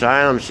these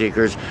asylum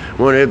seekers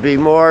when it would be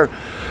more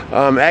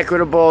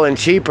equitable and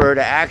cheaper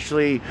to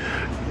actually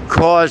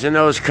cause in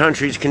those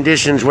countries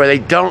conditions where they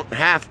don't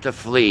have to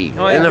flee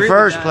in the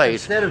first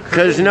place,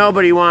 because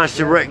nobody wants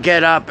to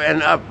get up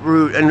and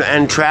uproot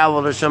and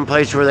travel to some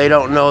place where they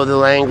don't know the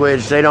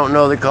language, they don't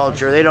know the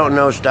culture, they don't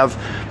know stuff.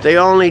 They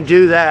only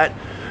do that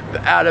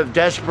out of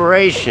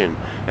desperation,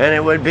 and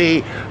it would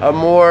be a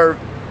more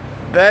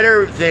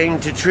better thing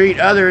to treat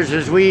others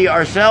as we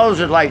ourselves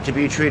would like to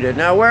be treated.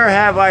 Now, where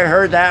have I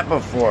heard that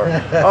before?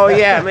 Oh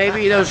yeah,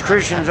 maybe those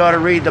Christians ought to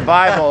read the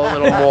Bible a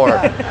little more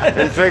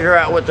and figure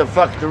out what the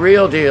fuck the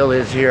real deal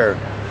is here.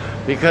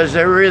 Because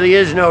there really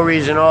is no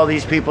reason all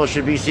these people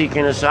should be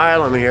seeking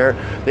asylum here.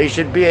 They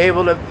should be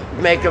able to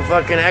make a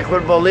fucking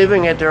equitable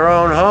living at their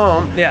own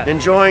home,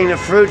 enjoying the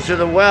fruits of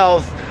the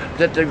wealth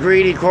that the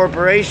greedy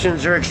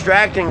corporations are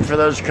extracting for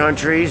those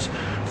countries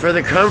for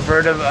the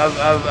comfort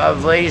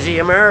of lazy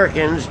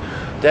Americans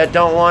that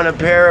don't want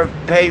to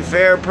pay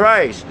fair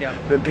price.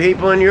 But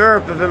people in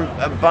Europe have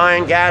been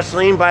buying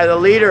gasoline by the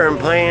liter and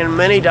paying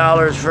many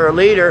dollars for a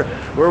liter,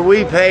 where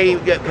we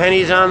get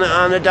pennies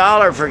on the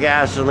dollar for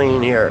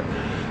gasoline here,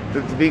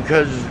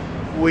 because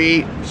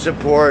we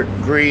support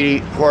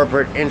greedy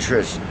corporate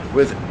interests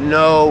with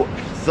no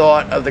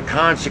thought of the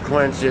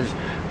consequences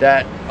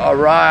that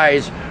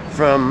arise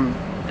from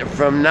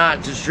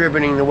not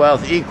distributing the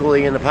wealth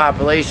equally in the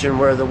population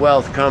where the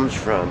wealth comes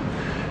from.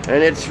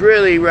 And it's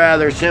really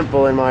rather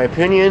simple in my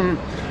opinion.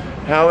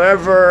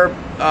 However,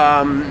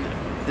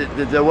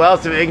 the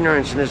wealth of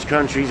ignorance in this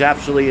country is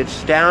absolutely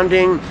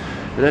astounding.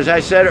 And as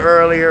I said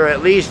earlier,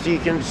 at least you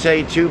can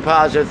say two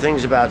positive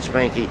things about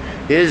Spanky.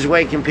 He is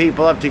waking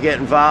people up to get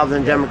involved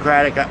in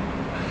democratic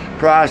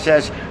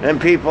process, and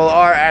people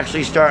are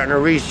actually starting to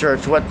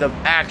research what the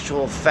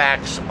actual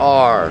facts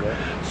are.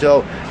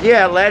 So,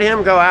 yeah, let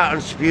him go out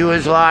and spew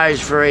his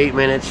lies for 8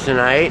 minutes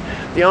tonight.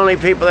 The only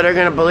people that are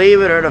going to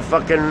believe it are the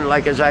fucking,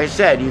 like as I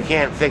said, you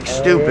can't fix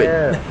stupid.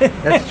 Yeah,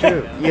 that's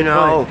true. You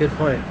know? Good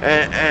point.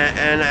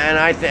 And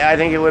I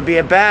think it would be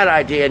a bad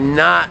idea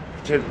not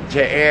to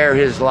air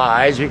his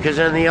lies, because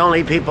then the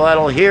only people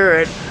that'll hear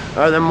it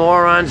are the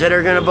morons that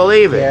are going to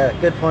believe it.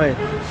 Yeah, good point.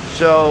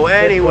 So,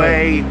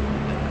 anyway,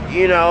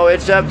 you know,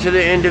 it's up to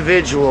the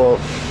individual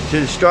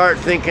to start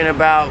thinking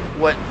about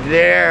what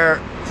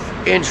their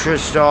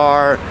interests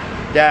are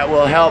that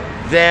will help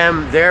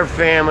them, their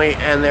family,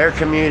 and their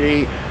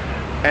community,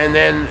 and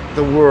then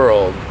the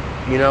world.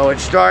 You know, it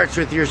starts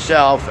with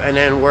yourself and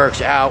then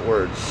works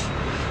outwards.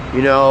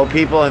 You know,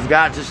 people have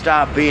got to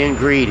stop being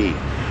greedy.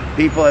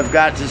 People have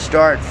got to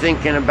start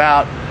thinking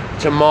about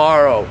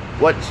tomorrow,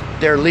 what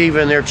they're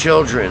leaving their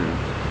children,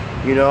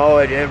 you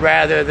know,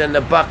 rather than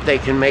the buck they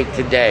can make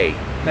today.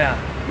 Yeah.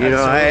 You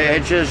know,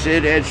 it's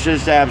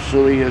just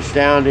absolutely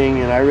astounding,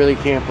 and I really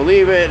can't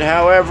believe it.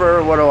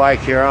 However, what do I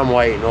care? I'm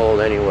white and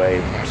old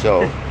anyway.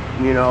 So,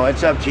 you know,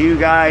 it's up to you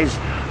guys.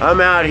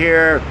 I'm out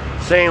here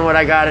saying what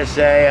I gotta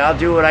say. I'll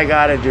do what I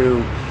gotta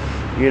do.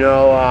 You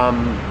know,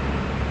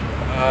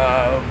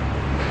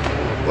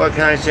 what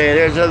can I say?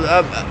 There's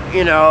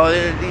you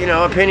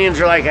know, opinions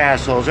are like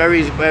assholes.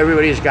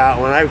 Everybody's got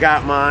one. I've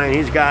got mine.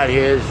 He's got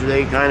his.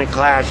 They kind of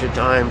clash at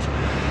times.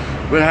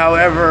 But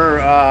however,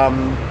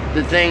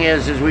 the thing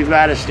is we've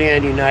got to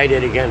stand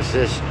united against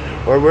this,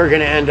 or we're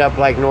going to end up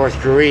like North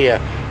Korea.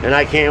 And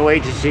I can't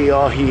wait to see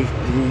all you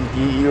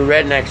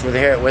rednecks with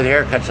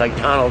haircuts like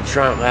Donald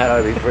Trump. That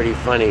ought to be pretty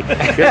funny,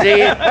 because he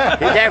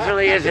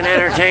definitely is an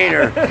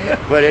entertainer.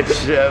 But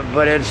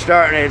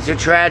it's a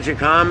tragic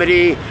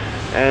comedy,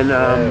 and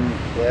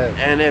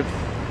and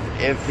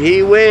if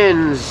he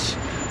wins,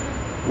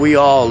 we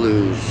all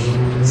lose.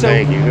 So,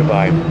 thank you.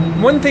 Goodbye.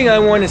 One thing I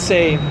want to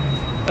say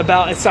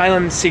about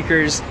asylum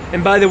seekers,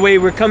 and by the way,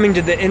 we're coming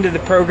to the end of the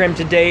program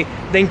today.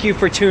 Thank you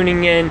for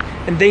tuning in,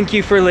 and thank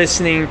you for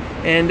listening,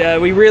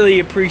 and we really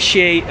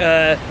appreciate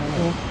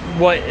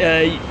what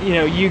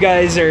you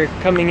guys are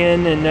coming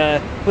in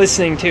and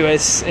listening to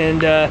us.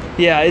 And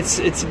yeah,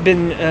 it's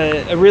been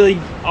a really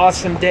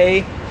awesome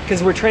day,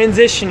 because we're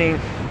transitioning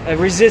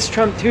Resist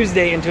Trump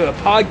Tuesday into a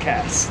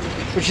podcast,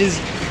 which is,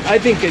 I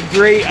think, a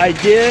great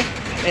idea.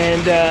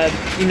 And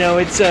you know,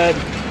 it's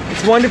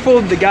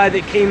wonderful. The guy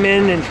that came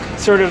in and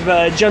sort of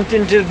jumped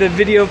into the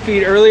video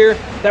feed earlier,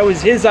 that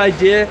was his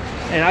idea.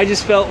 And I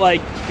just felt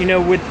like, you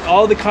know, with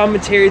all the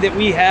commentary that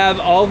we have,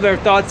 all of our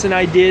thoughts and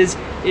ideas,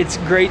 it's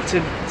great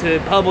to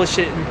publish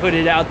it and put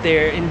it out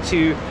there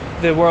into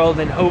the world,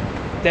 and hope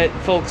that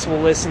folks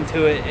will listen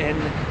to it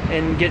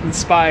and get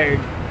inspired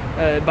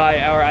by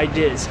our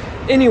ideas.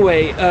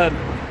 Anyway,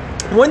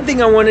 one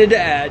thing I wanted to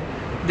add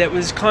that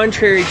was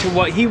contrary to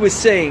what he was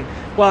saying,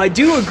 while I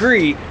do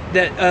agree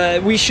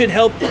that we should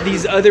help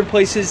these other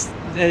places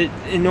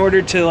in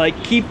order to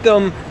like keep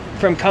them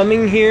from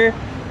coming here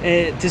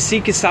to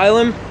seek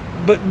asylum,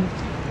 but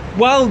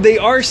while they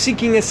are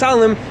seeking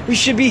asylum, we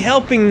should be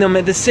helping them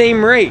at the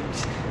same rate.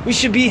 We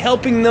should be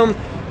helping them,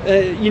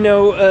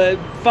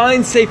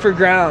 find safer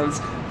grounds,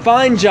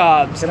 find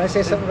jobs. Can I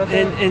say something about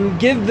that? And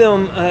give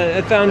them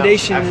a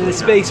foundation in a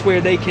space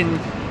where they can,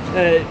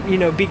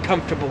 be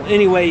comfortable.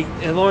 Anyway,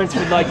 Lawrence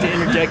would like to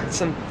interject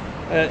some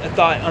a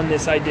thought on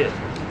this idea.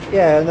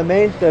 Yeah, and the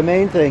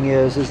main thing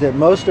is that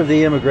most of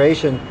the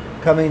immigration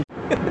coming.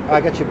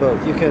 I got you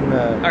both. You can.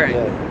 All right.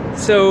 Yeah.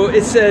 So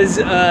it says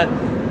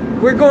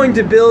we're going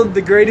to build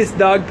the greatest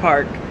dog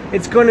park.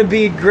 It's going to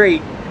be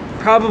great,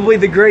 probably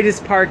the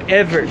greatest park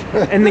ever,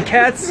 and the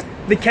cats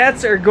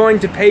are going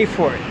to pay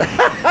for it.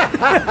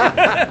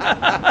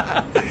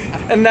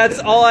 And that's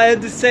all I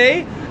had to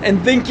say.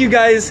 And thank you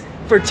guys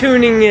for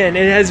tuning in.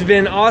 It has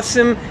been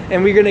awesome,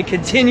 and we're going to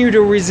continue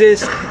to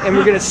resist, and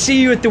we're going to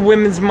see you at the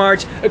Women's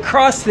March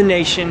across the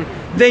nation.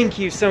 Thank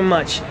you so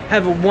much.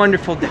 Have a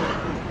wonderful day.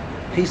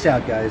 Peace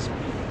out, guys.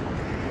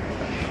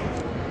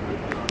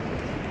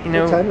 You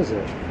know, what time is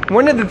it?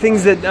 One of the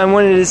things that I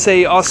wanted to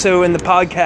say also in the podcast